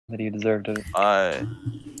that he deserved it.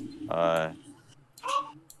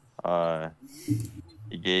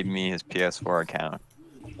 He gave me his PS4 account.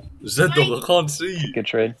 Z-Dog, I can't see you. Good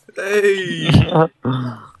trade. Hey!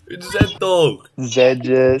 It's Z-Dog!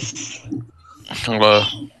 Zedges. Hello.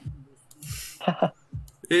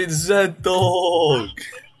 It's Z-Dog!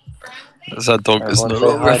 zDog is Everyone no say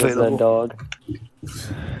longer hi to available. Zed-Dog.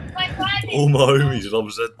 All my homies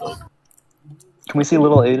love Z-Dog. Can we see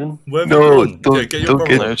little Aiden? Where have No, you gone? don't, Yeah, get your don't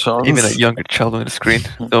brother. get No chance. even a younger child on the screen.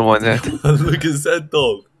 Don't want that. Look at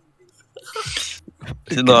Z-Dog.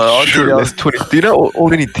 No, I Sure, do. let's 20. Do you not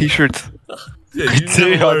own any t-shirts? Yeah, you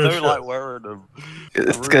Dude, never I wear a don't shirt. like wearing them.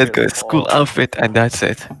 This guy's got a school outfit and that's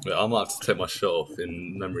it. Wait, I might have to take my shirt off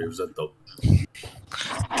in memory of Z-Dog.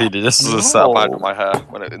 Dude, this is a setup I had in my hair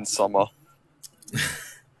when it in summer.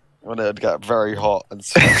 When it'd get very hot and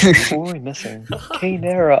stuff. Who are we missing?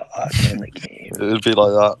 K-Nera in the game. It would be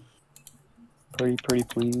like that. Pretty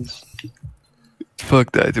please.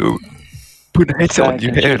 Fuck that, dude. Put a headset on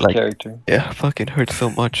your hair, like, character. yeah, fucking hurts so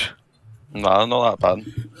much. Nah, not that bad.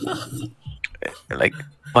 Like,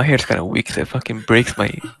 my hair's kind of weak, so it fucking breaks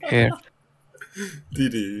my hair.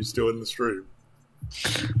 Didi, you still in the stream?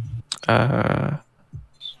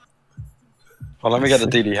 Well, let me get the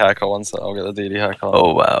DD haircut once. I'll get the DD haircut.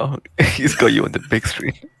 Oh wow, he's got you on the big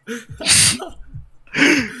screen.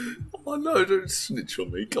 Oh no, don't snitch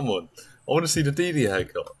on me. Come on. I want to see the Didi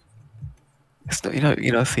haircut. It's not,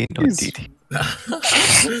 you're not seeing no DD.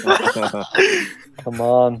 Come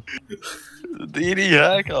on. DD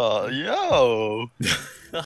haircut, yo!